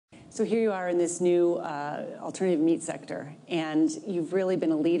So here you are in this new alternative meat sector, and you've really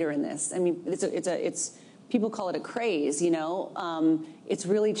been a leader in this. I mean, it's people call it a craze, you know. It's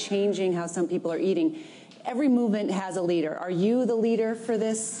really changing how some people are eating. Every movement has a leader. Are you the leader for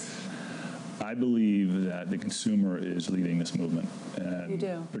this? I believe that the consumer is leading this movement, and you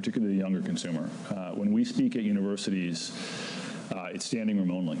do. Particularly the younger consumer. When we speak at universities, it's standing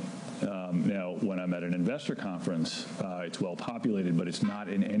room only. Now, when I'm at an investor conference, it's well populated, but it's not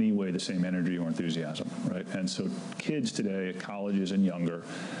in any way the same energy or enthusiasm, right? And so kids today at colleges and younger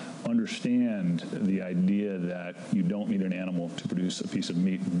understand the idea that you don't need an animal to produce a piece of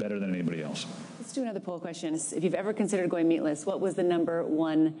meat better than anybody else. Let's do another poll question. If you've ever considered going meatless, what was the number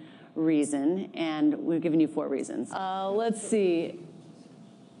one reason? And we've given you 4 reasons. Let's see.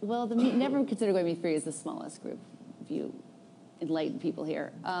 Well, never considered going meat-free is the smallest group, if you enlighten people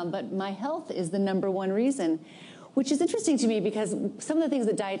here. But my health is the number 1 reason, which is interesting to me because some of the things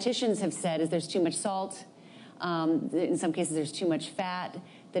that dietitians have said is there's too much salt. In some cases, there's too much fat,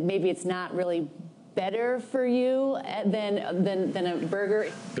 that maybe it's not really better for you than a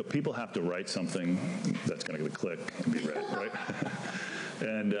burger. People have to write something that's going to click and be read, right?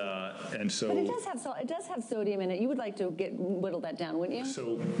 And so. But it does have salt. It does have sodium in it. You would like to whittle that down, wouldn't you?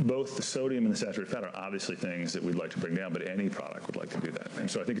 So both the sodium and the saturated fat are obviously things that we'd like to bring down, but any product would like to do that. And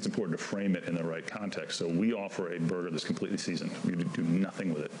so I think it's important to frame it in the right context. So we offer a burger that's completely seasoned. We do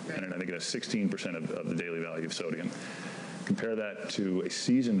nothing with it, right. And I think it has 16% of the daily value of sodium. Compare that to a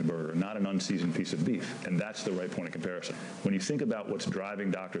seasoned burger, not an unseasoned piece of beef, and that's the right point of comparison. When you think about what's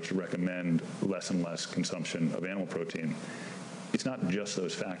driving doctors to recommend less and less consumption of animal protein, it's not just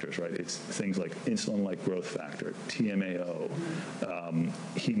those factors, right? It's things like insulin-like growth factor, TMAO,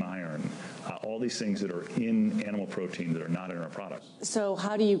 heme iron, all these things that are in animal protein that are not in our products. So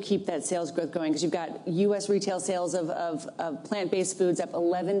how do you keep that sales growth going? Because you've got U.S. retail sales of plant-based foods up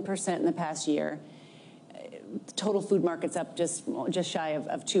 11% in the past year. Total food market's up just shy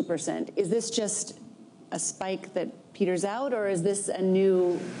of 2%. Is this just a spike that peters out, or is this a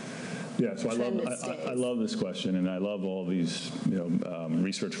new Yeah, so I love this question, and I love all these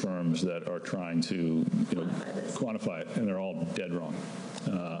research firms that are trying to quantify it, and they're all dead wrong.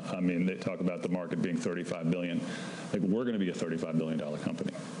 I mean, they talk about the market being $35 billion. Like, we're going to be a $35 billion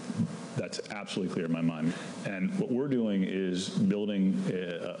company. That's absolutely clear in my mind. And what we're doing is building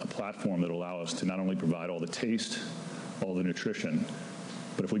a platform that will allow us to not only provide all the taste, all the nutrition,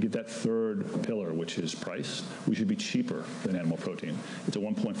 but if we get that third pillar, which is price, we should be cheaper than animal protein. It's a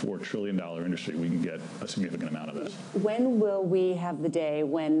 $1.4 trillion industry. We can get a significant amount of this. When will we have the day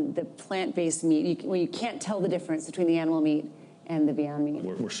when the plant-based meat, when you can't tell the difference between the animal meat and the Beyond Meat?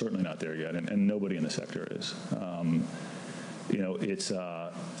 We're certainly not there yet, and nobody in the sector is.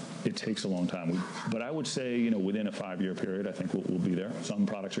 It takes a long time. But I would say, within a 5-year period, I think we'll be there. Some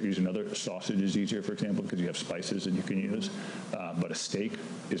products are easier than others. Sausage is easier, for example, because you have spices that you can use. But a steak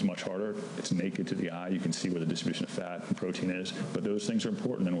is much harder. It's naked to the eye. You can see where the distribution of fat and protein is. But those things are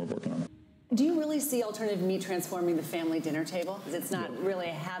important, and we're working on them. Do you really see alternative meat transforming the family dinner table? Because it's not really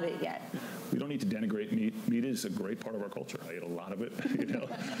a habit yet. We don't need to denigrate meat. Meat is a great part of our culture. I eat a lot of it,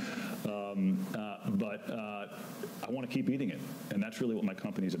 but I want to keep eating it, and that's really what my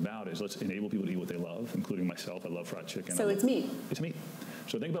company is about. Is let's enable people to eat what they love, including myself. I love fried chicken. So it's meat. It's meat.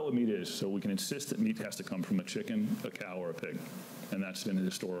 So think about what meat is. So we can insist that meat has to come from a chicken, a cow, or a pig, and that's been the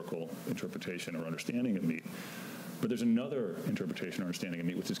historical interpretation or understanding of meat. But there's another interpretation or understanding of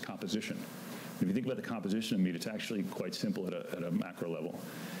meat, which is composition. If you think about the composition of meat, it's actually quite simple at a macro level.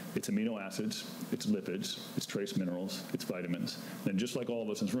 It's amino acids, it's lipids, it's trace minerals, it's vitamins. And just like all of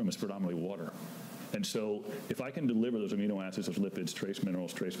us in this room, it's predominantly water. And so if I can deliver those amino acids, those lipids, trace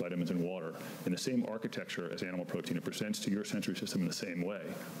minerals, trace vitamins, and water in the same architecture as animal protein, it presents to your sensory system in the same way,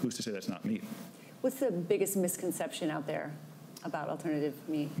 who's to say that's not meat? What's the biggest misconception out there about alternative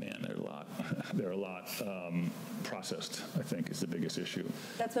meat? Man, there are a lot. There are a lot. Processed, I think, is the biggest issue.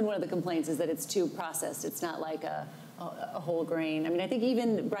 That's been one of the complaints, is that it's too processed. It's not like a whole grain. I mean, I think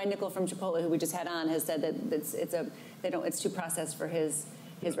even Brian Nickel from Chipotle, who we just had on, has said that it's too processed for his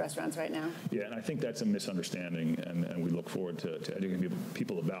restaurants right now. Yeah, and I think that's a misunderstanding, and we look forward to educating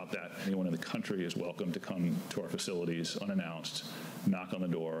people about that. Anyone in the country is welcome to come to our facilities unannounced, knock on the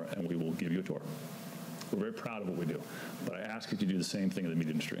door, and we will give you a tour. We're very proud of what we do, but I ask you to do the same thing in the meat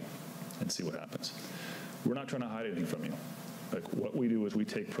industry and see what happens. We're not trying to hide anything from you. Like, what we do is we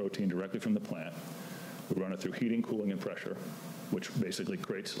take protein directly from the plant, we run it through heating, cooling, and pressure, which basically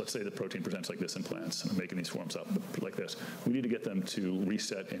creates, let's say the protein presents like this in plants, and I'm making these forms up like this. We need to get them to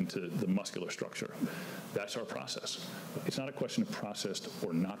reset into the muscular structure. That's our process. It's not a question of processed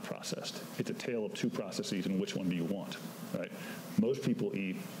or not processed. It's a tale of two processes, and which one do you want, right? Most people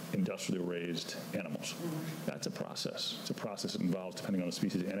eat industrially raised animals. That's a process. It's a process that involves, depending on the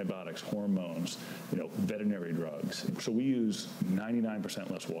species, antibiotics, hormones, veterinary drugs. So we use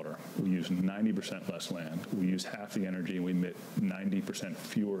 99% less water. We use 90% less land. We use half the energy, and we emit 90%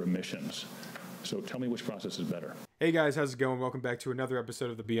 fewer emissions. So tell me which process is better. Hey guys, how's it going? Welcome back to another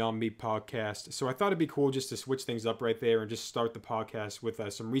episode of the Beyond Meat podcast. So I thought it'd be cool just to switch things up right there and just start the podcast with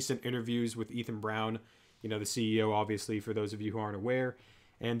some recent interviews with Ethan Brown, the CEO, obviously, for those of you who aren't aware.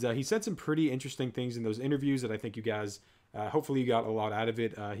 And he said some pretty interesting things in those interviews that I think you guys, hopefully you got a lot out of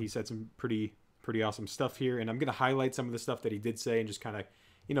it. He said some pretty awesome stuff here. And I'm going to highlight some of the stuff that he did say and just kind of,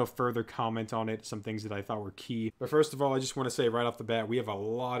 further comment on it, some things that I thought were key. But first of all, I just want to say right off the bat, we have a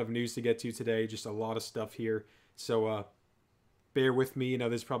lot of news to get to today, just a lot of stuff here. So bear with me.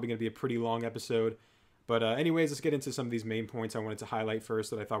 This is probably going to be a pretty long episode. But anyways, let's get into some of these main points I wanted to highlight first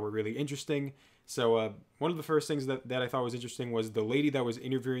that I thought were really interesting. So one of the first things that I thought was interesting was the lady that was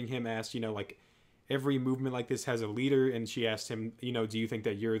interviewing him asked, every movement like this has a leader. And she asked him, do you think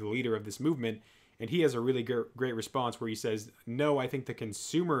that you're the leader of this movement? And he has a really great response where he says, no, I think the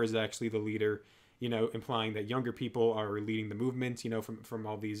consumer is actually the leader, implying that younger people are leading the movement, from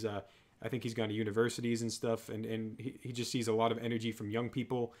all these, I think he's gone to universities and stuff. And he just sees a lot of energy from young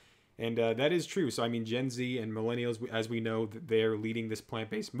people. And that is true. So, Gen Z and millennials, as we know, they're leading this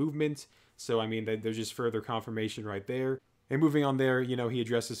plant-based movement. So, there's just further confirmation right there. And moving on there, he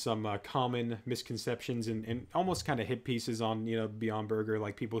addresses some common misconceptions and almost kind of hit pieces on, Beyond Burger.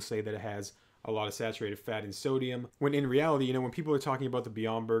 Like people say that it has a lot of saturated fat and sodium. When in reality, when people are talking about the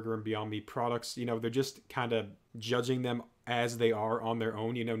Beyond Burger and Beyond Meat products, they're just kind of judging them as they are on their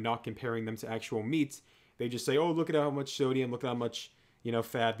own, not comparing them to actual meats. They just say, oh, look at how much sodium, look at how much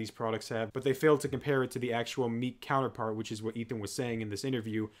fat these products have, but they fail to compare it to the actual meat counterpart, which is what Ethan was saying in this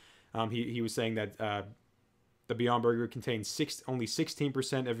interview. He was saying that the Beyond Burger contains only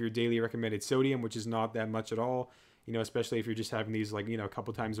 16% of your daily recommended sodium, which is not that much at all, especially if you're just having these a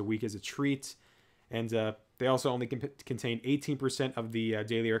couple times a week as a treat. And they also only contain 18% of the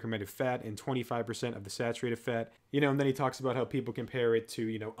daily recommended fat and 25% of the saturated fat. And then he talks about how people compare it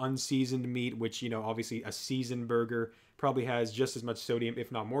to, unseasoned meat, which, obviously a seasoned burger probably has just as much sodium,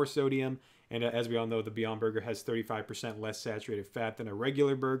 if not more sodium. And as we all know, the Beyond Burger has 35% less saturated fat than a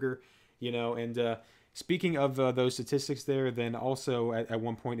regular burger, and speaking of those statistics there, then also at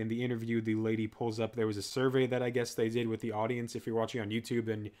one point in the interview, the lady pulls up, there was a survey that I guess they did with the audience. If you're watching on YouTube,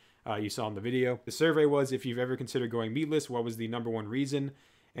 then you saw in the video. The survey was, if you've ever considered going meatless, what was the number one reason?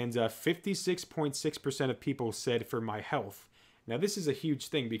 And 56.6% of people said for my health. Now, this is a huge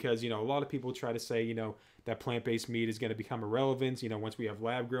thing because, a lot of people try to say, that plant-based meat is going to become irrelevant, once we have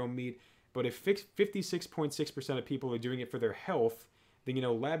lab-grown meat. But if 56.6% of people are doing it for their health, then,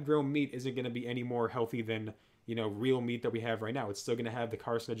 lab-grown meat isn't going to be any more healthy than, real meat that we have right now. It's still going to have the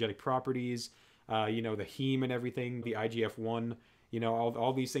carcinogenic properties, the heme and everything, the IGF-1,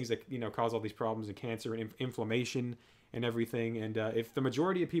 all these things that, cause all these problems and cancer and inflammation and everything. And if the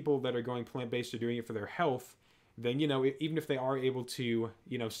majority of people that are going plant-based are doing it for their health, then, even if they are able to,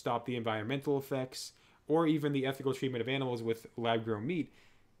 stop the environmental effects or even the ethical treatment of animals with lab-grown meat,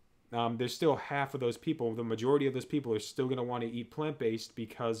 there's still half of those people, the majority of those people are still going to want to eat plant-based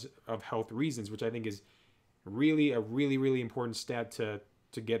because of health reasons, which I think is really a really important stat to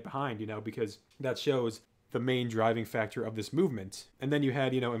get behind, because that shows the main driving factor of this movement. And then you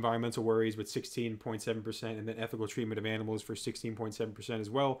had, environmental worries with 16.7% and then ethical treatment of animals for 16.7% as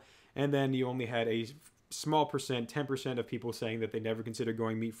well. And then you only had a small percent, 10% of people saying that they never considered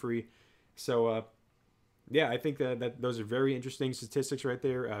going meat-free. So, yeah, I think that those are very interesting statistics right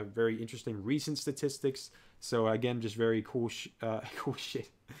there. Very interesting recent statistics. So again, just very cool cool shit.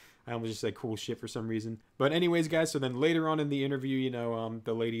 I almost just said cool shit for some reason. But anyways, guys, so then later on in the interview,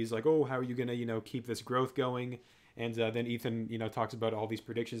 the lady's like, oh, how are you going to, keep this growth going? And then Ethan, talks about all these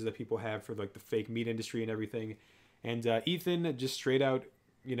predictions that people have for the fake meat industry and everything. And Ethan just straight out,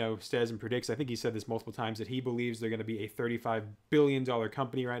 says and predicts, I think he said this multiple times, that he believes they're going to be a $35 billion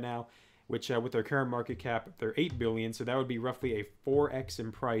company right now, which with their current market cap, they're $8 billion. So that would be roughly a 4x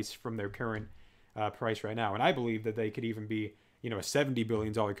in price from their current price right now. And I believe that they could even be, a $70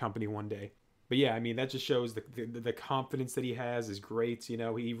 billion company one day. But yeah, that just shows the confidence that he has is great.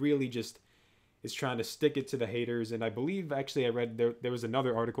 He really just is trying to stick it to the haters. And I believe, actually, I read there was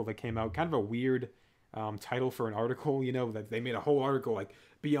another article that came out, kind of a weird title for an article, that they made a whole article like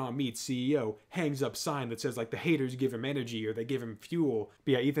Beyond Meat CEO hangs up sign that says like the haters give him energy or they give him fuel.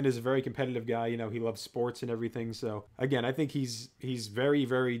 But yeah, Ethan is a very competitive guy. He loves sports and everything. So again, I think he's very,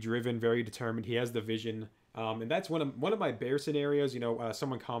 very driven, very determined. He has the vision. And that's one of my bear scenarios.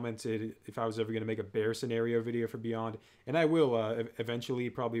 Someone commented if I was ever going to make a bear scenario video for Beyond, and I will eventually,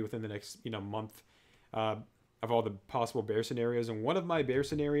 probably within the next month, of all the possible bear scenarios. And one of my bear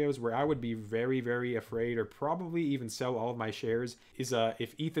scenarios where I would be very, very afraid or probably even sell all of my shares is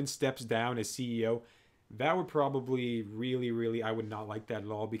if Ethan steps down as CEO. That would probably really, really, I would not like that at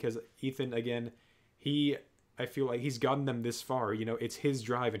all, because Ethan, again, I feel like he's gotten them this far. It's his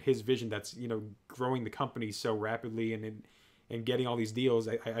drive and his vision that's, growing the company so rapidly and getting all these deals.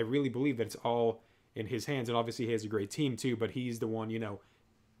 I really believe that it's all in his hands. And obviously he has a great team too, but he's the one,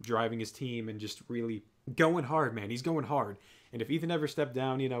 driving his team and just really going hard, man. He's going hard. And if Ethan ever stepped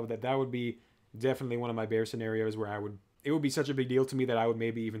down, that would be definitely one of my bear scenarios where it would be such a big deal to me that I would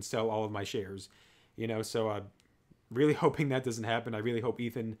maybe even sell all of my shares, so really hoping that doesn't happen. I really hope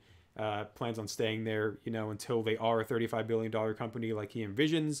Ethan plans on staying there, until they are a $35 billion company like he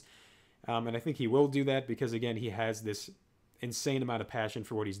envisions. And I think he will do that because, again, he has this insane amount of passion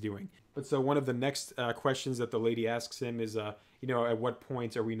for what he's doing. But so one of the next questions that the lady asks him is, at what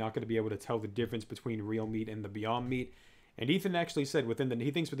point are we not going to be able to tell the difference between real meat and the Beyond Meat? And Ethan actually said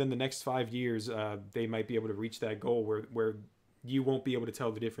he thinks within the next 5 years, they might be able to reach that goal where you won't be able to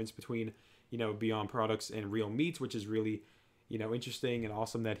tell the difference between, Beyond products and real meats, which is really, interesting and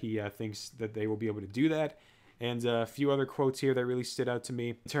awesome that he thinks that they will be able to do that. And a few other quotes here that really stood out to me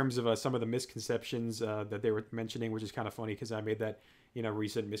in terms of some of the misconceptions that they were mentioning, which is kind of funny because I made that,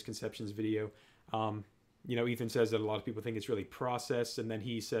 recent misconceptions video. Ethan says that a lot of people think it's really processed, and then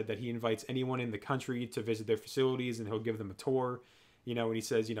he said that he invites anyone in the country to visit their facilities and he'll give them a tour. And he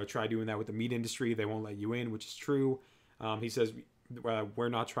says, try doing that with the meat industry. They won't let you in, which is true. He says, we're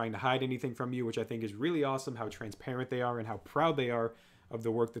not trying to hide anything from you, which I think is really awesome, how transparent they are and how proud they are of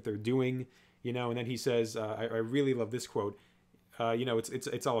the work that they're doing. And then he says, I really love this quote,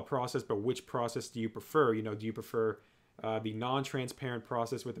 it's all a process, but which process do you prefer? Do you prefer the non-transparent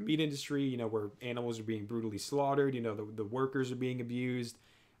process with the meat industry, where animals are being brutally slaughtered, the workers are being abused,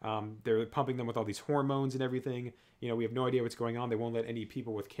 they're pumping them with all these hormones and everything, we have no idea what's going on, they won't let any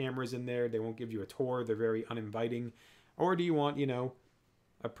people with cameras in there, they won't give you a tour, they're very uninviting? Or do you want,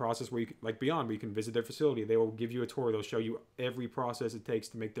 a process where you can, like Beyond, where you can visit their facility, they will give you a tour, they'll show you every process it takes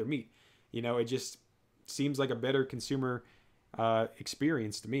to make their meat? It just seems like a better consumer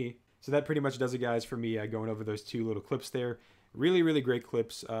experience to me. So that pretty much does it, guys, for me going over those two little clips there. Really, really great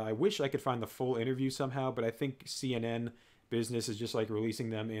clips. I wish I could find the full interview somehow, but I think CNN Business is just like releasing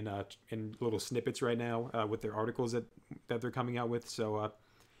them in little snippets right now with their articles that they're coming out with. So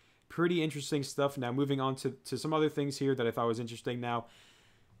pretty interesting stuff. Now moving on to some other things here that I thought was interesting. Now,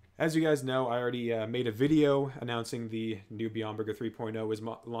 as you guys know, I already made a video announcing the new Beyond Burger 3.0 is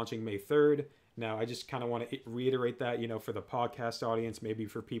launching May 3rd. Now, I just kind of want to reiterate that, for the podcast audience, maybe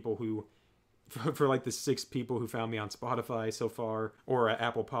for people who, for like the 6 people who found me on Spotify so far, or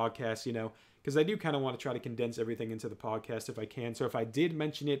Apple Podcasts, because I do kind of want to try to condense everything into the podcast if I can. So if I did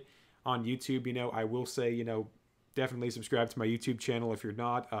mention it on YouTube, I will say, definitely subscribe to my YouTube channel if you're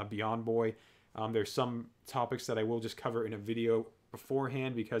not, Beyond Boy. There's some topics that I will just cover in a video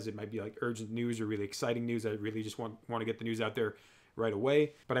beforehand because it might be like urgent news or really exciting news. I really just want to get the news out there right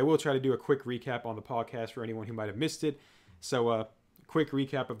away. But I will try to do a quick recap on the podcast for anyone who might have missed it. So quick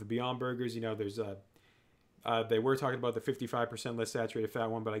recap of the Beyond Burgers. There's they were talking about the 55% less saturated fat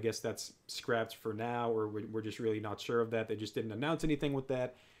one, but I guess that's scrapped for now, or we're just really not sure of that. They just didn't announce anything with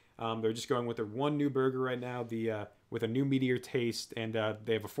that. They're just going with their one new burger right now, with a new meatier taste, and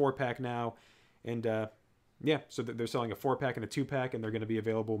they have a 4-pack now. And so they're selling a 4-pack and a 2-pack, and they're going to be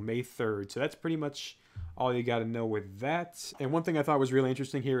available May 3rd. So that's pretty much all you got to know with that. And one thing I thought was really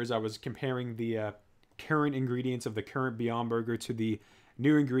interesting here is I was comparing the current ingredients of the current Beyond Burger to the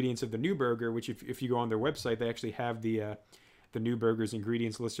new ingredients of the new burger, which if you go on their website, they actually have the new burger's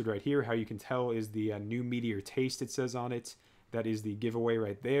ingredients listed right here. How you can tell is the new meatier taste, it says on it. That is the giveaway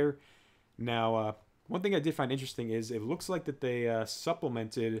right there. Now, one thing I did find interesting is it looks like that they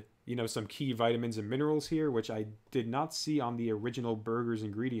supplemented, some key vitamins and minerals here, which I did not see on the original burger's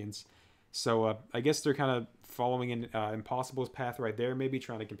ingredients. So I guess they're kind of following in Impossible's path right there, maybe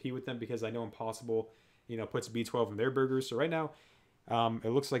trying to compete with them, because I know Impossible, puts B12 in their burgers. So right now, it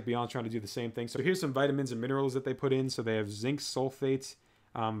looks like Beyond's trying to do the same thing. So here's some vitamins and minerals that they put in. So they have zinc sulfate,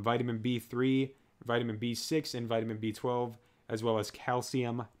 vitamin B3, vitamin B6, and vitamin B12, as well as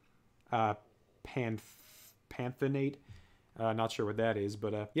calcium panthenate. Not sure what that is,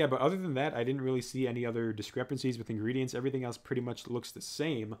 but yeah, but other than that, I didn't really see any other discrepancies with ingredients. Everything else pretty much looks the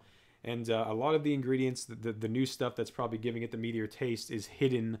same. And a lot of the ingredients, the new stuff that's probably giving it the meatier taste is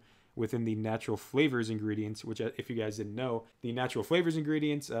hidden within the natural flavors ingredients, which if you guys didn't know, the natural flavors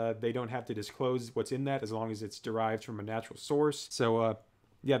ingredients, they don't have to disclose what's in that as long as it's derived from a natural source. So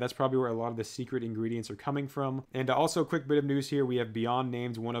yeah, that's probably where a lot of the secret ingredients are coming from. And also a quick bit of news here. We have Beyond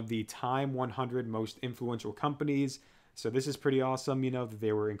named one of the Time 100 most influential companies. So this is pretty awesome, you know, that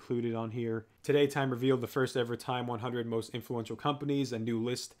they were included on here. Today, Time revealed the first ever Time 100 most influential companies, a new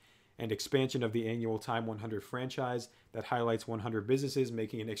list and expansion of the annual Time 100 franchise that highlights 100 businesses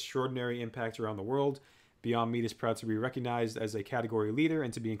making an extraordinary impact around the world. Beyond Meat is proud to be recognized as a category leader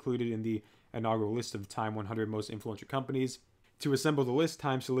and to be included in the inaugural list of Time 100 most influential companies. To assemble the list,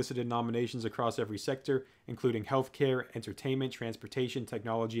 Time solicited nominations across every sector, including healthcare, entertainment, transportation,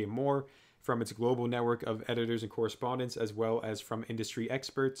 technology, and more, from its global network of editors and correspondents, as well as from industry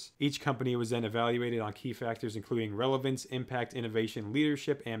experts. Each company was then evaluated on key factors including relevance, impact, innovation,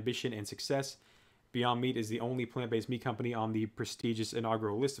 leadership, ambition, and success. Beyond Meat is the only plant-based meat company on the prestigious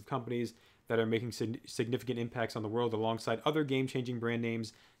inaugural list of companies that are making significant impacts on the world alongside other game-changing brand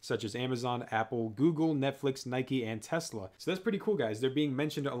names such as Amazon, Apple, Google, Netflix, Nike, and Tesla. So that's pretty cool, guys. They're being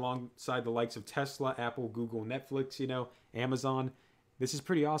mentioned alongside the likes of Tesla, Apple, Google, Netflix, you know, Amazon. This is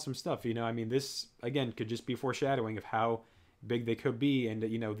pretty awesome stuff, you know. I mean, this, again, could just be foreshadowing of how big they could be and,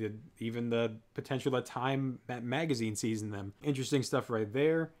 you know, even the potential that Time magazine sees in them. Interesting stuff right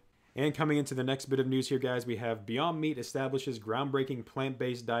there. And coming into the next bit of news here, guys, we have Beyond Meat establishes groundbreaking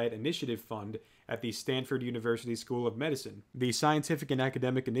plant-based diet initiative fund at the Stanford University School of Medicine. The scientific and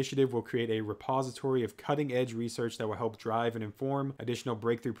academic initiative will create a repository of cutting-edge research that will help drive and inform additional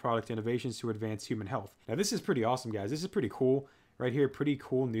breakthrough product innovations to advance human health. Now, this is pretty awesome, guys. This is pretty cool. Right here, pretty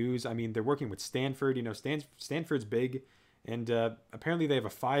cool news. I mean, they're working with Stanford. You know, Stanford's big, and apparently they have a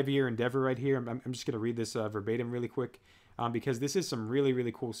 5-year endeavor right here. I'm just going to read this verbatim really quick because this is some really,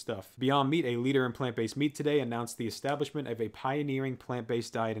 really cool stuff. Beyond Meat, a leader in plant-based meat today, announced the establishment of a pioneering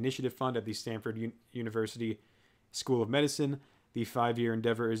plant-based diet initiative fund at the Stanford University School of Medicine. The 5-year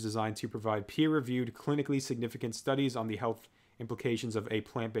endeavor is designed to provide peer-reviewed, clinically significant studies on the health implications of a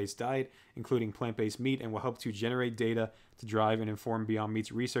plant-based diet, including plant-based meat, and will help to generate data to drive and inform Beyond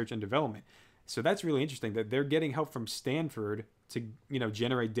Meat's research and development. So that's really interesting that they're getting help from Stanford to, you know,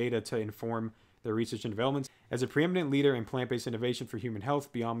 generate data to inform their research and development. As a preeminent leader in plant-based innovation for human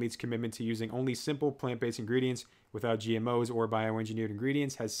health, Beyond Meat's commitment to using only simple plant-based ingredients without GMOs or bioengineered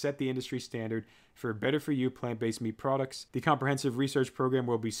ingredients has set the industry standard for better-for-you plant-based meat products. The comprehensive research program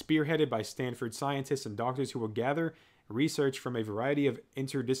will be spearheaded by Stanford scientists and doctors who will gather research from a variety of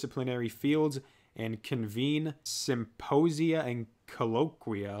interdisciplinary fields and convene symposia and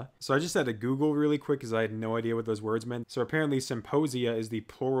colloquia. So I just had to Google really quick because I had no idea what those words meant. So apparently symposia is the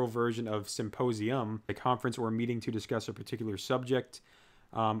plural version of symposium, a conference or meeting to discuss a particular subject.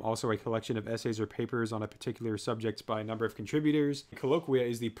 Also a collection of essays or papers on a particular subject by a number of contributors. Colloquia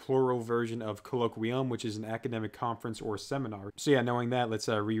is the plural version of colloquium, which is an academic conference or seminar. So yeah, knowing that, let's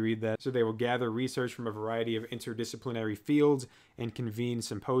reread that. So they will gather research from a variety of interdisciplinary fields and convene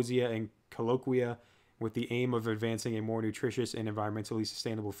symposia and colloquia with the aim of advancing a more nutritious and environmentally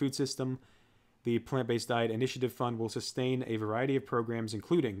sustainable food system. The Plant-Based Diet Initiative Fund will sustain a variety of programs,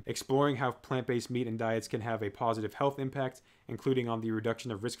 including exploring how plant-based meat and diets can have a positive health impact, including on the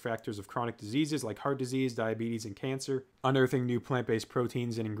reduction of risk factors of chronic diseases like heart disease, diabetes, and cancer, unearthing new plant-based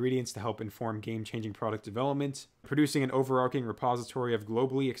proteins and ingredients to help inform game-changing product development, producing an overarching repository of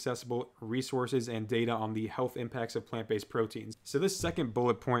globally accessible resources and data on the health impacts of plant-based proteins. So this second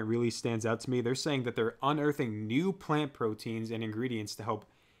bullet point really stands out to me. They're saying that they're unearthing new plant proteins and ingredients to help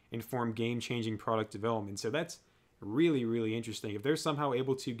inform game-changing product development. So that's really, really interesting. If they're somehow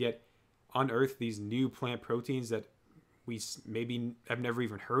able to unearth these new plant proteins that we maybe have never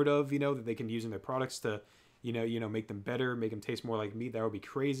even heard of, you know, that they can use in their products to, you know, make them better, make them taste more like meat, that would be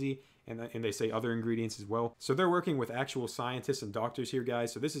crazy. And they say other ingredients as well. So they're working with actual scientists and doctors here,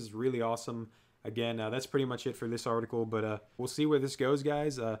 guys. So this is really awesome. Again, that's pretty much it for this article, but we'll see where this goes,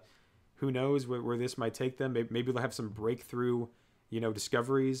 guys. Who knows where this might take them. Maybe they'll have some breakthrough, you know,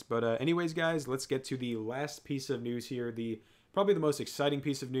 discoveries. But anyways, guys, let's get to the last piece of news here. Probably the most exciting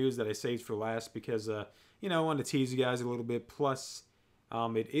piece of news that I saved for last because, you know, I wanted to tease you guys a little bit. Plus,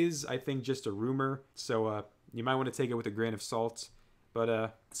 it is, I think, just a rumor. So you might want to take it with a grain of salt.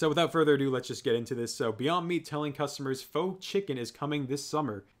 But so without further ado, let's just get into this. So Beyond Meat telling customers faux chicken is coming this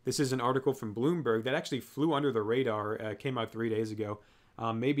summer. This is an article from Bloomberg that actually flew under the radar. Came out 3 days ago.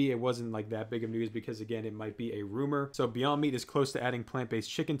 Maybe it wasn't like that big of news because, again, it might be a rumor. So Beyond Meat is close to adding plant-based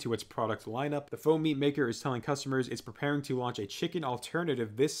chicken to its product lineup. The faux meat maker is telling customers it's preparing to launch a chicken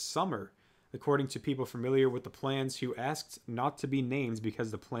alternative this summer, according to people familiar with the plans who asked not to be named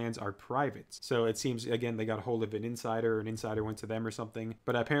because the plans are private. So it seems, again, they got a hold of an insider went to them or something.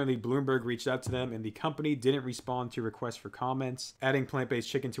 But apparently Bloomberg reached out to them and the company didn't respond to requests for comments. Adding plant-based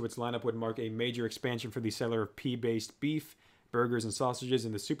chicken to its lineup would mark a major expansion for the seller of pea-based beef, burgers, and sausages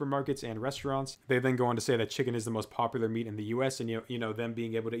in the supermarkets and restaurants. They then go on to say that chicken is the most popular meat in the US, and them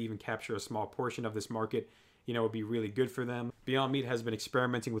being able to even capture a small portion of this market would be really good for them. Beyond Meat has been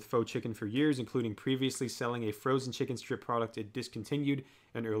experimenting with faux chicken for years, including previously selling a frozen chicken strip product it discontinued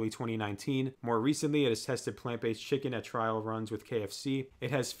in early 2019. More recently, it has tested plant-based chicken at trial runs with KFC.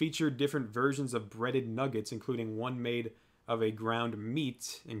 It has featured different versions of breaded nuggets, including one made of a ground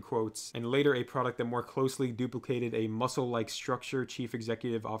meat, in quotes, and later a product that more closely duplicated a muscle-like structure, Chief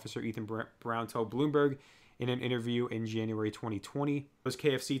Executive Officer Ethan Brown told Bloomberg in an interview in January 2020. Those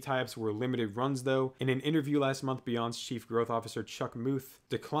KFC tie-ups were limited runs, though. In an interview last month, Beyond's Chief Growth Officer Chuck Muth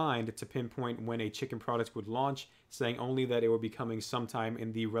declined to pinpoint when a chicken product would launch, saying only that it would be coming sometime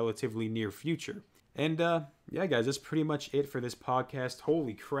in the relatively near future. And yeah, guys, that's pretty much it for this podcast.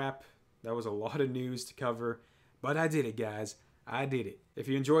 Holy crap, that was a lot of news to cover, but I did it, guys. I did it. If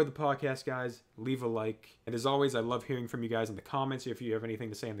you enjoyed the podcast, guys, leave a like. And as always, I love hearing from you guys in the comments. If you have anything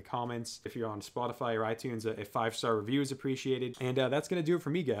to say in the comments, if you're on Spotify or iTunes, a 5-star review is appreciated. And that's going to do it for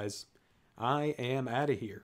me, guys. I am out of here.